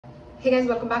Hey guys,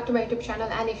 welcome back to my YouTube channel,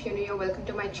 and if you're new, welcome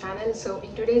to my channel. So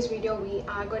in today's video we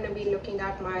are going to be looking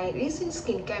at my recent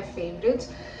skincare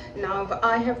favorites. Now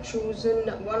I have chosen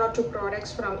one or two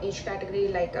products from each category,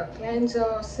 like a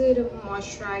cleanser, serum,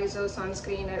 moisturizer,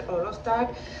 sunscreen and all of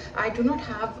that. I do not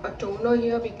have a toner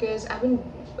here because I haven't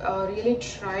really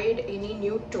tried any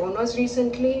new toners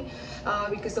recently,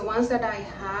 because the ones that I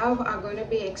have are going to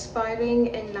be expiring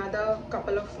in another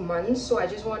couple of months. So I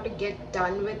just want to get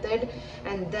done with it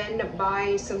and then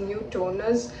buy some new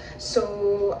toners.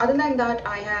 So other than that,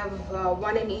 I have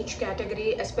one in each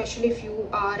category, especially if you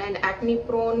are an acne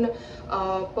prone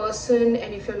person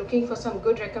and if you're looking for some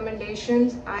good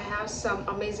recommendations, I have some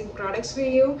amazing products for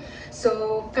you.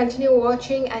 So continue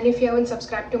watching, and if you haven't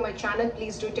subscribed to my channel,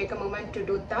 please do take a moment to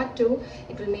do that too.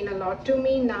 It will mean a lot to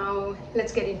me. Now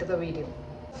let's get into the video.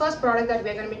 First product that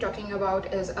we're going to be talking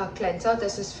about is a cleanser.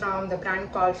 This is from the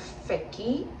brand called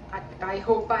Feki. I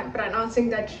hope I'm pronouncing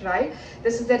that right.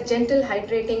 This is their gentle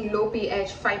hydrating low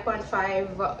pH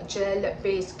 5.5 gel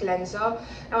based cleanser.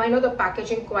 Now I know the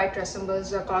packaging quite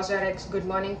resembles the CosRx Good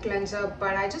Morning cleanser,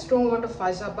 but I just don't want to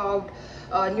fuss about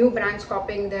new brands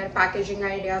copying their packaging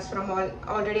ideas from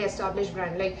already established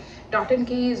brand. Like Dot &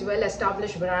 Key is well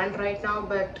established brand right now,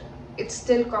 but it's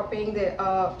still copying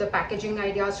the packaging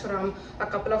ideas from a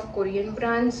couple of Korean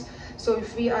brands. So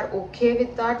if we are okay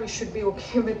with that, we should be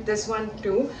okay with this one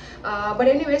too. But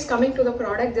anyways, coming to the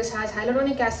product, this has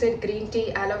hyaluronic acid, green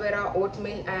tea, aloe vera,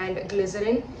 oatmeal and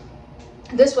glycerin.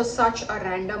 This was such a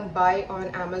random buy on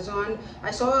Amazon.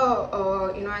 I saw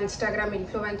Instagram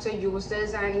influencer use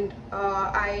this, and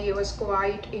I was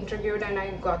quite intrigued and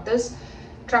I got this.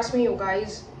 Trust me you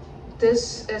guys,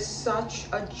 this is such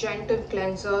a gentle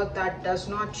cleanser that does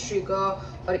not trigger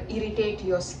or irritate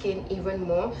your skin even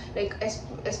more. Like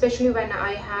especially when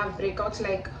I have breakouts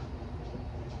like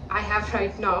I have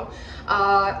right now,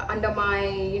 under my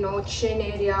chin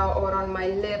area or on my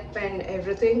lip and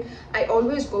everything. I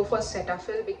always go for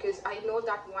Cetaphil because I know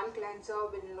that one cleanser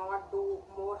will not do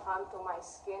more harm to my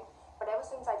skin. But ever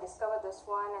since I discovered this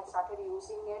one and started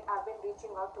using it, I've been reaching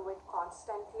out to it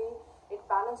constantly. It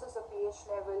balances the pH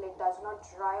level, it does not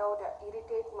dry out or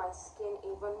irritate my skin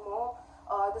even more.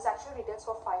 This actually retails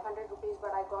for 500 rupees,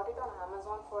 but I got it on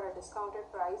Amazon for a discounted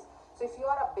price. So if you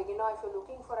are a beginner, if you're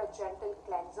looking for a gentle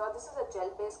cleanser, this is a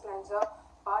gel-based cleanser,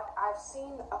 but I've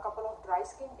seen a couple of dry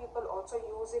skin people also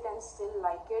use it and still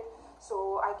like it.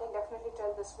 So I can definitely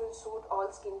tell this will suit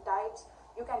all skin types.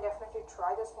 You can definitely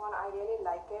try this one. I really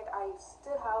like it. I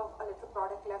still have a little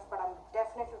product left, but I'm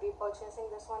definitely repurchasing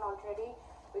this one already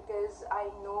because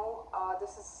I know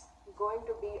this is going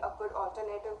to be a good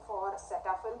alternative for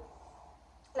Cetaphil.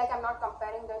 Like, I'm not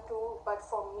comparing the two, but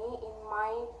for me in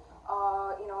my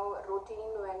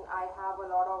routine, when I have a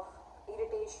lot of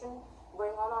irritation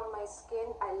going on my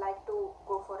skin, I like to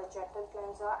go for a gentle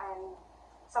cleanser, and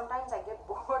sometimes I get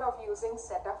bored of using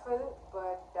Cetaphil,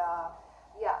 but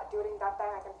yeah, during that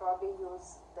time I can probably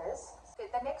use this. Okay,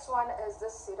 the next one is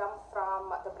this serum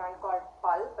from the brand called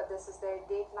Pulp. This is their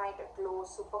Date Night Glow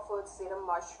Superfood Serum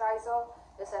Moisturizer.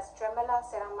 This has tremella,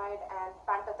 ceramide and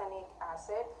pantothenic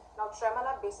acid. Now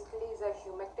tremella basically is a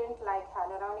humectant like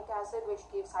hyaluronic acid, which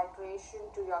gives hydration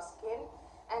to your skin,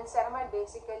 and ceramide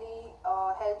basically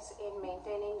helps in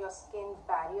maintaining your skin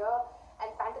barrier,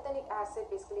 and pantothenic acid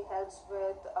basically helps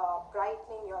with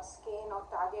brightening your skin or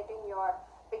targeting your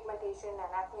pigmentation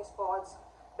and acne spots,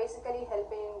 basically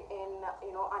helping in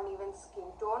uneven skin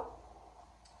tone.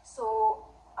 So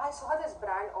I saw this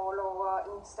brand all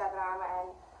over Instagram, and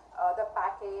the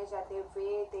package and the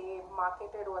way they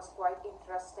marketed was quite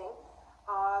interesting.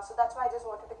 So that's why I just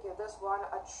wanted to give this one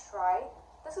a try.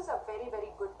 This is a very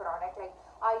good product. Like,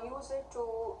 I use it to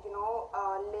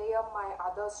layer my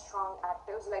other strong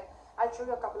actives. Like, I'll show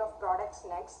you a couple of products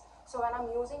next. So when I'm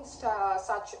using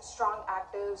such strong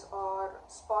actives or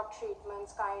spot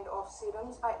treatments kind of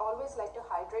serums, I always like to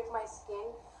hydrate my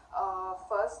skin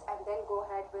first and then go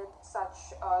ahead with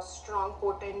such strong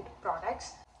potent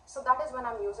products. So that is when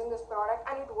I'm using this product,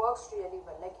 and it works really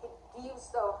well. Like, it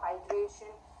gives the hydration,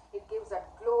 it gives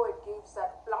that glow, it gives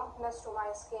that plumpness to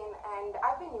my skin, and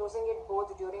I've been using it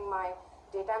both during my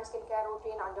daytime skincare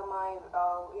routine under my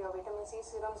vitamin C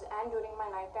serums, and during my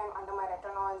nighttime under my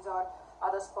retinoids or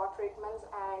other spot treatments.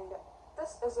 And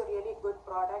this is a really good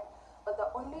product, but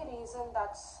the only reason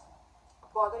that's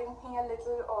bothering me a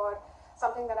little, or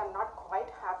something that I'm not quite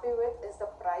happy with, is the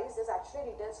price. This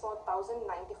actually retails for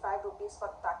 1095 rupees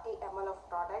for 30 ml of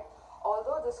product.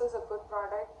 Although this is a good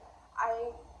product,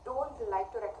 I don't like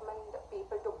to recommend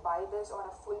people to buy this on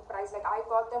a full price. Like, I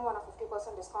got them on a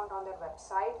 50% discount on their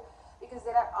website, because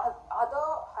there are other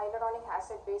hyaluronic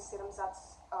acid based serums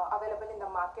that's available in the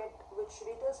market which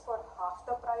retails for half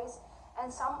the price, and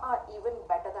some are even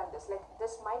better than this. Like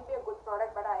this might be a good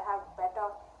product, but I have better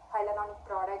hyaluronic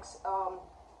products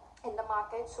in the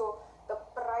market. So the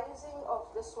pricing of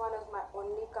this one is my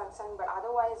only concern, but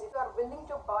otherwise if you are willing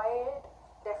to buy it,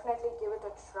 definitely give it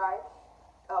a try.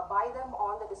 Buy them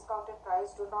on the discounted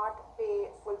price. Do not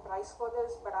pay full price for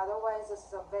this, but otherwise this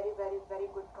is a very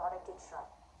good product to try.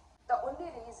 The only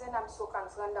reason I'm so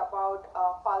concerned about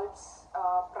Pulp's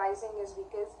pricing is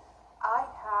because I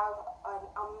have an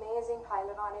amazing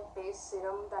hyaluronic based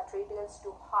serum that retails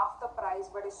to half the price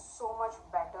but is so much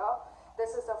better.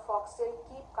 This is the Foxtail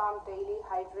Keep Calm Daily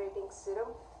Hydrating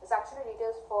Serum. This actually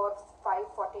retails for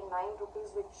 549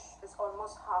 rupees, which is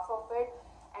almost half of it,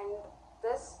 and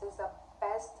this is the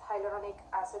best hyaluronic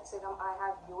acid serum I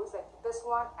have used. Like this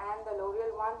one and the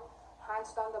L'Oreal one,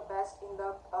 hands down the best in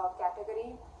the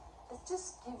category. It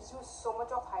just gives you so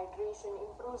much of hydration,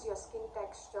 improves your skin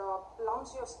texture,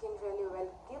 plumps your skin really well,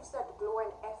 gives that glow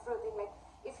and everything. Like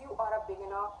if you are a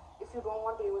beginner, if you don't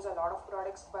want to use a lot of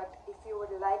products, but if you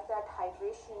would like that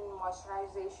hydration,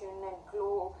 moisturization and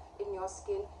glow in your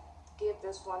skin, give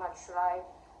this one a try.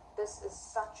 This is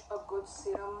such a good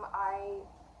serum. I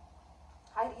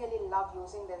really love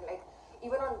using them. Like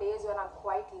even on days when I'm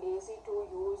quite lazy to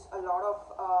use a lot of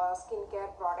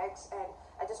skincare products and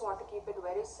I just want to keep it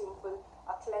very simple,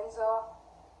 a cleanser,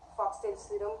 Foxtail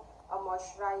serum, a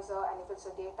moisturizer, and if it's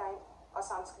a daytime, a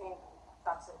sunscreen,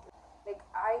 that's it. Like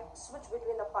I switch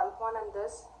between the Pulp one and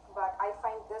this, but I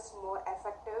find this more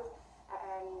effective,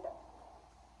 and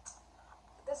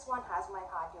this one has my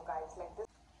heart, you guys. Like this.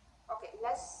 Okay,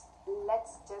 let's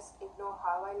just ignore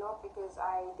how I look because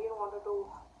I didn't want to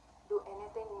do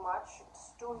anything much.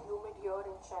 It's too humid here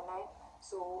in Chennai,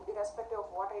 so irrespective of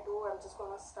what I do, I'm just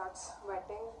gonna start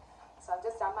sweating. So I've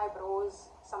just done my brows,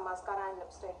 some mascara and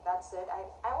lipstick, that's it.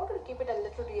 I wanted to keep it a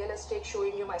little realistic,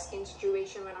 showing you my skin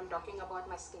situation when I'm talking about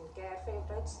my skincare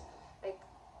favorites. Like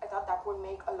I thought that would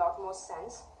make a lot more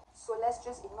sense. So let's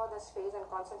just ignore this phase and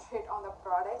concentrate on the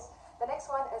products. The next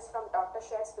one is from Dr.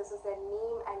 Sheth. This is the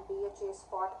Neem and BHA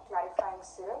Spot Clarifying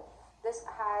Serum. This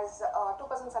has 2%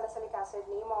 salicylic acid,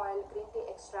 neem oil, green tea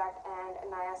extract, and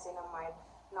niacinamide.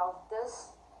 Now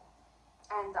this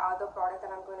and the other product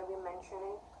that I'm going to be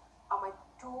mentioning are my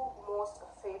two most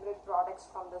favorite products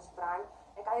from this brand.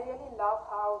 Like I really love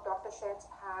how Dr. Sheth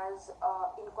has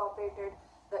incorporated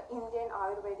the Indian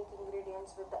Ayurvedic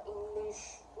ingredients with the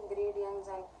English ingredients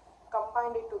and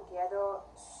combined it together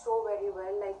so very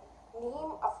well. Like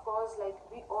Neem, of course, like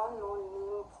we all know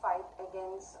Neem fights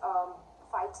against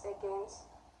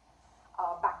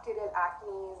bacterial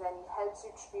acne and helps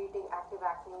you treating active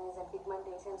acne and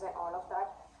pigmentations and all of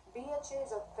that. BHA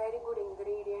is a very good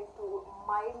ingredient to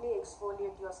mildly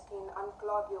exfoliate your skin,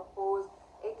 unclog your pores,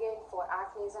 again for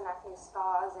acne and acne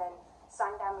scars and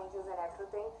sun damages and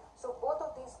everything. So both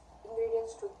of these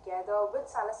ingredients together with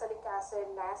salicylic acid,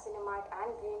 niacinamide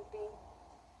and green tea,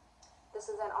 this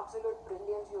is an absolute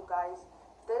brilliance, you guys.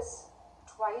 This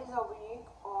twice a week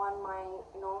on my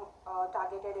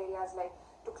targeted areas, like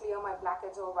to clear my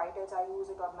blackheads or whiteheads. I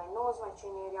use it on my nose, my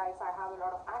chin area. If I have a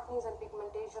lot of acne and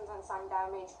pigmentations and sun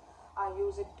damage, I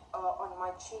use it on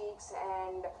my cheeks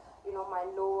and my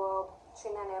lower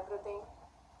chin and everything.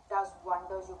 Does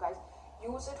wonders, you guys.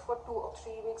 Use it for 2 or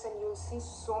 3 weeks and you'll see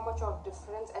so much of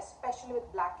difference, especially with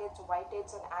blackheads,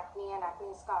 whiteheads and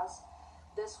acne scars.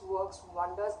 This works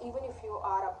wonders. Even if you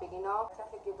are a beginner,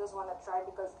 definitely give this one a try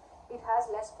because it has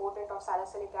less potent of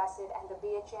salicylic acid and the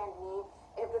BHA and neem.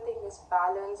 Everything is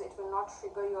balanced. It will not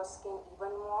trigger your skin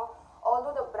even more.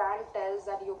 Although the brand tells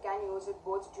that you can use it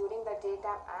both during the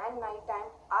daytime and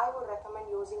nighttime, I would recommend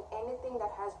using anything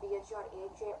that has BHA or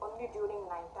AHA only during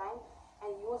nighttime,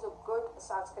 and use a good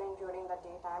sunscreen during the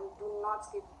daytime. Do not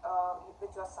skip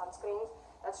with your sunscreens.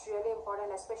 That's really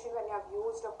important, especially when you have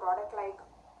used a product like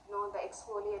the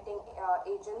exfoliating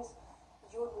agents.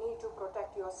 You need to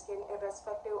protect your skin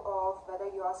irrespective of whether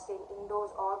you are staying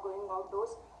indoors or going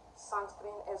outdoors.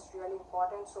 Sunscreen is really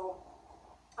important. So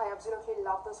I absolutely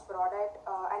love this product,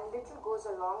 and little goes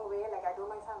a long way. Like I don't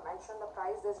know if I mentioned the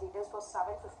price. This retails for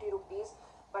 750 rupees,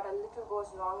 but a little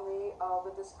goes a long way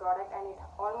with this product, and it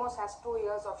almost has 2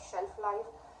 years of shelf life.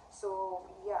 So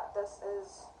yeah, this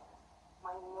is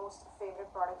my most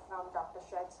favorite product from Dr.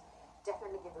 Sheth.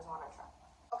 Definitely give this one a try.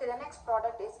 Okay, the next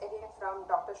product is again from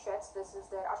Dr. Sheth. This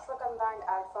is their Ashwagandha and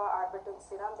Alpha Arbutin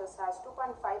Serum. This has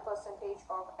 2.5%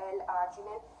 of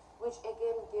L-arginine, which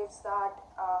again gives that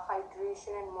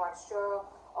hydration and moisture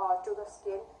to the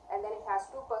skin. And then it has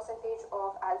 2%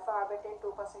 of Alpha Arbutin,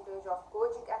 2% of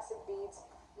kojic acid beads,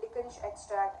 licorice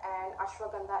extract and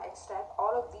Ashwagandha extract.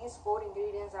 All of these 4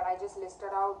 ingredients that I just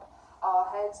listed out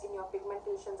helps in your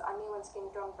pigmentations, uneven skin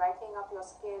tone, brightening up your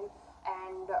skin,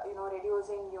 and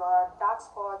reducing your dark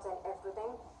spots and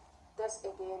everything. This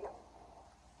again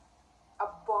a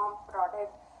bomb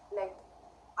product. Like,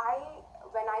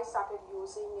 when I started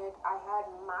using it, I had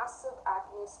massive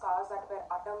acne scars that were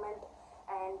adamant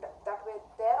and that were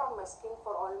there on my skin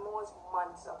for almost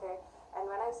months. Okay, and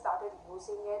when I started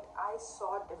using it, I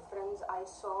saw difference. I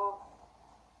saw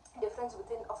difference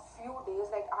within a few days.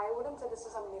 Like, I wouldn't say this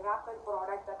is a miracle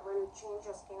product that will change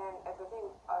your skin and everything,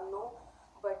 no,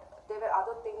 but there were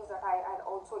other things that I had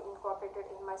also incorporated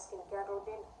in my skincare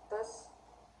routine. This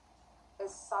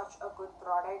is such a good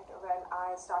product. When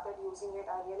I started using it,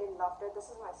 I really loved it. This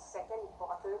is my second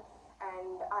bottle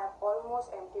and I've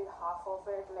almost emptied half of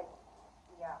it. Like,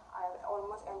 yeah, I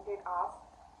almost emptied half.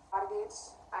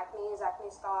 Targets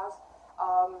acne scars,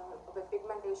 with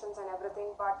pigmentations and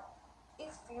everything. But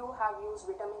if you have used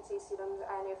vitamin C serums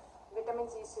and if vitamin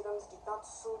C serums did not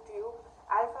suit you,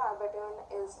 alpha arbutin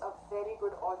is a very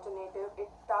good alternative.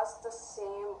 It does the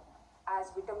same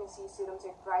as vitamin C serums.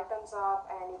 It brightens up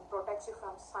and it protects you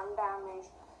from sun damage,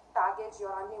 targets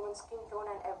your uneven skin tone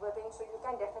and everything. So you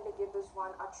can definitely give this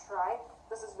one a try.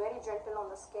 This is very gentle on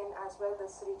the skin as well.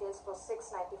 This retails for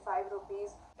 695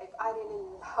 rupees. Like, I really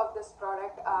love this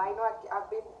product. I know I've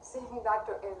been saying that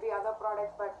to every other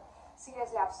product, but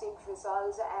seriously, I've seen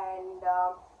results. And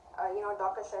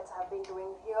Dr. Sheth have been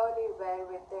doing really well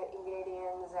with their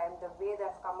ingredients and the way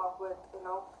they've come up with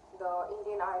the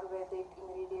Indian Ayurvedic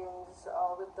ingredients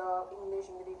with the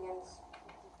English ingredients.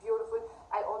 Beautiful.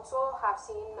 I also have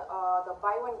seen the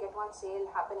buy one get one sale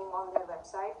happening on their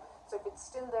website. So if it's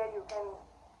still there, you can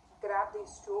grab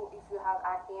these two if you have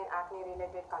acne and acne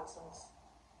related concerns.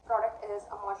 Product is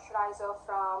a moisturizer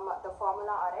from the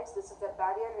Formula RX. This is the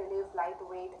Barrier Relief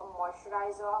Lightweight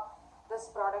Moisturizer. This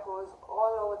product was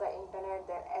all over the internet.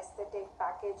 Their aesthetic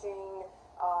packaging,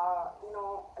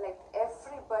 like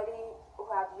everybody who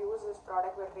have used this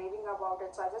product were raving about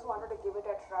it. So I just wanted to give it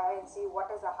a try and see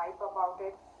what is the hype about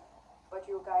it. But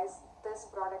you guys, this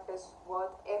product is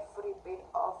worth every bit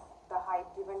of the hype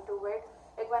given to it.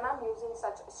 Like, when I'm using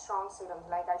such strong serums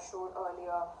like I showed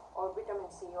earlier, or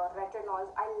vitamin C or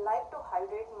retinols, I like to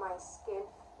hydrate my skin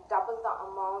double the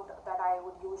amount that I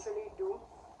would usually do.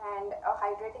 And a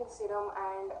hydrating serum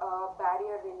and a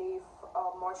barrier relief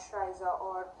moisturizer,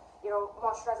 or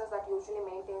moisturizers that usually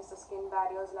maintains the skin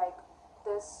barriers, like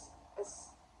this is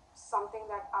something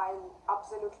that I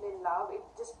absolutely love. It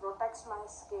just protects my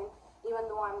skin even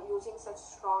though I'm using such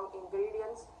strong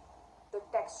ingredients. The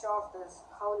texture of this,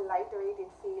 how lightweight it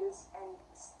feels and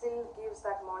still gives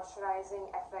that moisturizing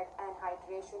effect and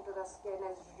hydration to the skin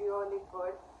is really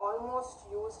good. Almost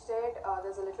used it.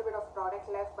 There's a little bit of product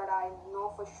left, but I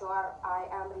know for sure I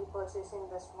am repurchasing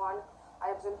this one.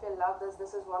 I absolutely love this.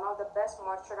 This is one of the best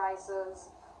moisturizers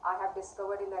I have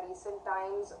discovered in the recent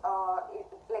times.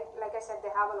 Like I said,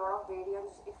 they have a lot of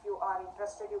variants. If you are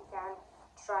interested, you can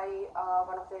try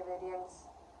one of their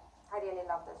variants. I really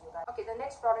love this, you guys. Okay, the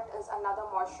next product is another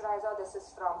moisturizer. This is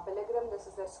from Pilgrim. This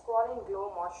is the Squalene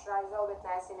Glow Moisturizer with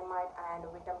niacinamide and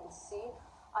vitamin C.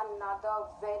 Another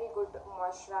very good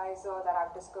moisturizer that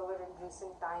I've discovered in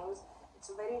recent times.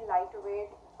 It's very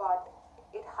lightweight, but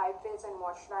it hydrates and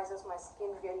moisturizes my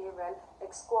skin really well.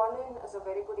 Like, squalene is a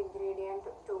very good ingredient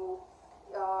to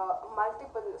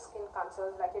multiple skin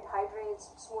concerns. Like, it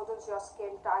hydrates, smoothens your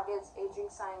skin, targets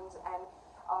aging signs, and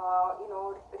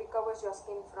recovers your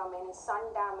skin from any sun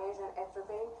damage and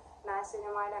everything.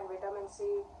 Niacinamide and vitamin C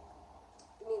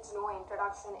needs no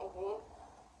introduction again.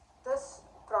 This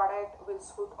product will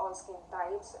suit all skin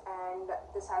types, and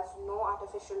this has no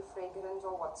artificial fragrance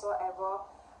or whatsoever.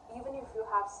 Even if you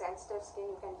have sensitive skin,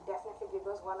 you can definitely give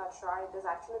this one a try. This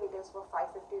actually retails for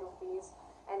 550 rupees.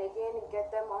 And again,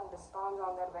 get them on discounts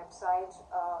on their website.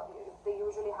 They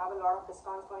usually have a lot of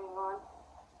discounts going on.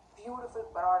 Beautiful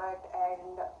product.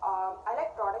 And I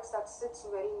like products that sits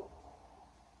very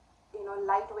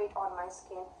lightweight on my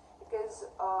skin, because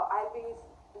I'll be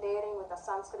layering with a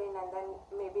sunscreen and then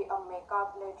maybe a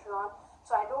makeup later on.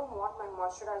 So I don't want my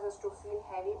moisturizers to feel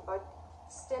heavy, but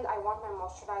still I want my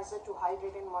moisturizer to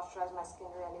hydrate and moisturize my skin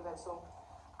really well. So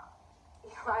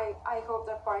I hope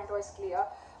that point was clear.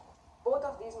 Both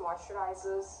of these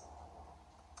moisturizers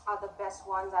are the best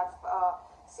ones I've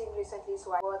seen recently,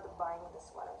 so I'm worth buying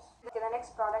this one. Okay, the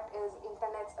next product is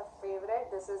internet's favorite.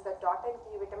 This is the Dot and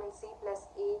Key Vitamin C plus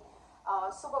E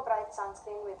Super Bright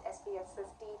Sunscreen with SPF 50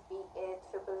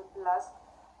 PA+++.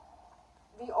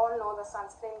 We all know the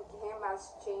sunscreen game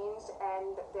has changed,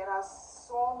 and there are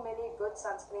so many good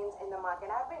sunscreens in the market.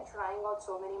 I've been trying out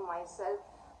so many myself,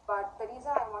 but the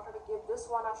reason I wanted to give this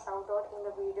one a shout out in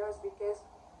the video is because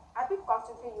I've been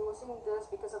constantly using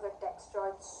this because of the texture.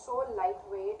 It's so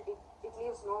lightweight, it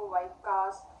leaves no white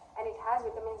cast, and it has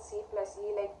vitamin C plus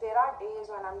E. Like there are days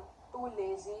when I'm too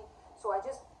lazy, so I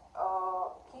just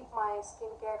keep my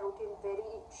skincare routine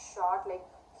very short, like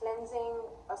cleansing,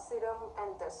 a serum,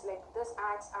 and this. Like this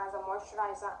acts as a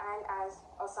moisturizer and as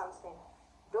a sunscreen.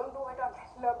 Don't do it on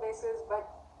regular basis, but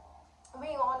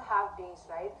we all have days,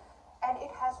 right? And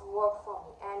it has worked for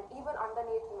me, and even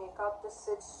underneath makeup this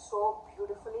sits so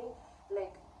beautifully.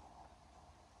 Like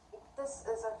this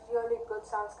is a really good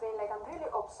sunscreen. Like I'm really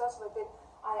obsessed with it.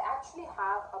 I actually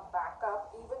have a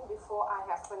backup even before I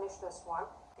have finished this one.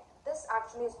 This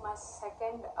actually is my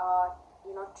second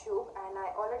tube, and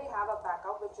I already have a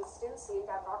backup which is still sealed.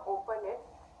 I've not opened it.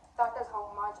 That is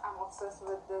how much I'm obsessed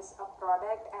with this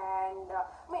product. And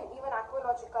I mean, even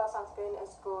Aqualogica sunscreen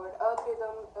is good, Earth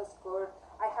Rhythm is good.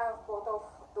 I have both of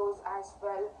those as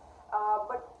well.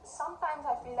 But sometimes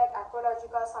I feel like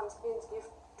Aqualogica sunscreens give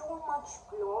too much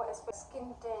glow, especially skin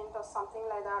tint or something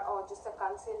like that, or just a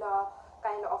concealer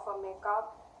kind of a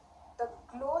makeup. The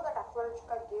glow that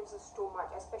Aqualogica gives is too much,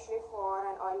 especially for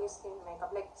an oily skin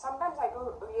makeup. Like sometimes I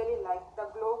do really like the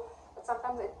glow, but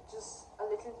sometimes it's just a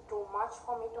little too much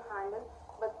for me to handle.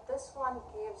 But this one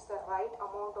gives the right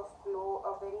amount of glow,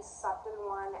 a very subtle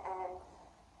one, and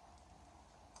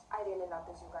I really love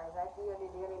this, you guys. I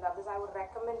really love this. I would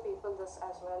recommend people this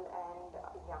as well. And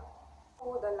yeah,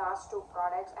 the last two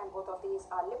products, and both of these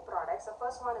are lip products. The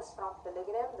first one is from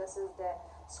Pilgrim. This is the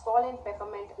Squalene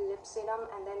Peppermint Lip Serum,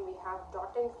 and then we have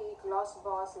Dot and Key Gloss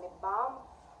Boss Lip Balm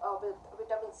with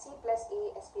vitamin C plus A,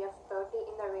 SPF 30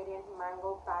 in the variant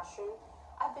Mango Passion.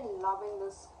 I've been loving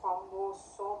this combo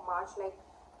so much. Like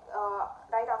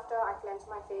right after I cleanse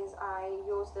my face, I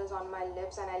use this on my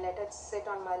lips and I let it sit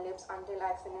on my lips until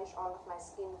I finish all of my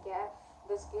skincare.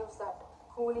 This gives that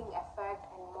cooling effect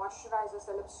and moisturizes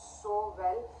the lips so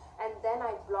well. And then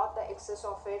I blot the excess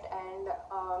of it and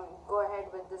go ahead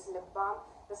with this lip balm.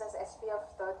 This has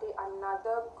SPF 30.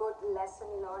 Another good lesson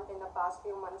learned in the past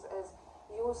few months is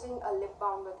using a lip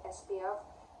balm with SPF.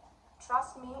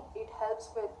 Trust me, it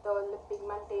helps with the lip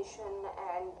pigmentation,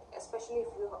 and especially if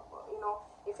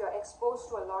if you're exposed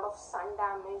to a lot of sun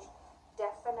damage,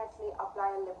 definitely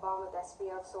apply a lip balm with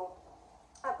SPF. So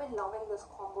I've been loving this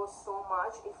combo so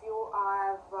much. If you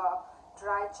have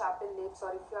dry chappy lips,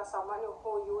 or if you are someone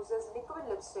who uses liquid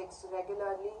lipsticks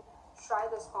regularly, try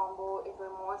this combo. It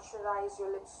will moisturize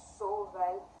your lips so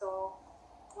well. So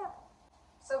yeah.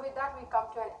 So with that, we come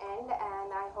to an end,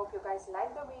 and I hope you guys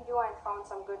liked the video and found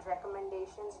some good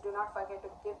recommendations. Do not forget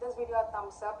to give this video a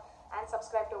thumbs up and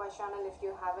subscribe to my channel if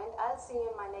you haven't. I'll see you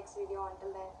in my next video. Until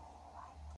then,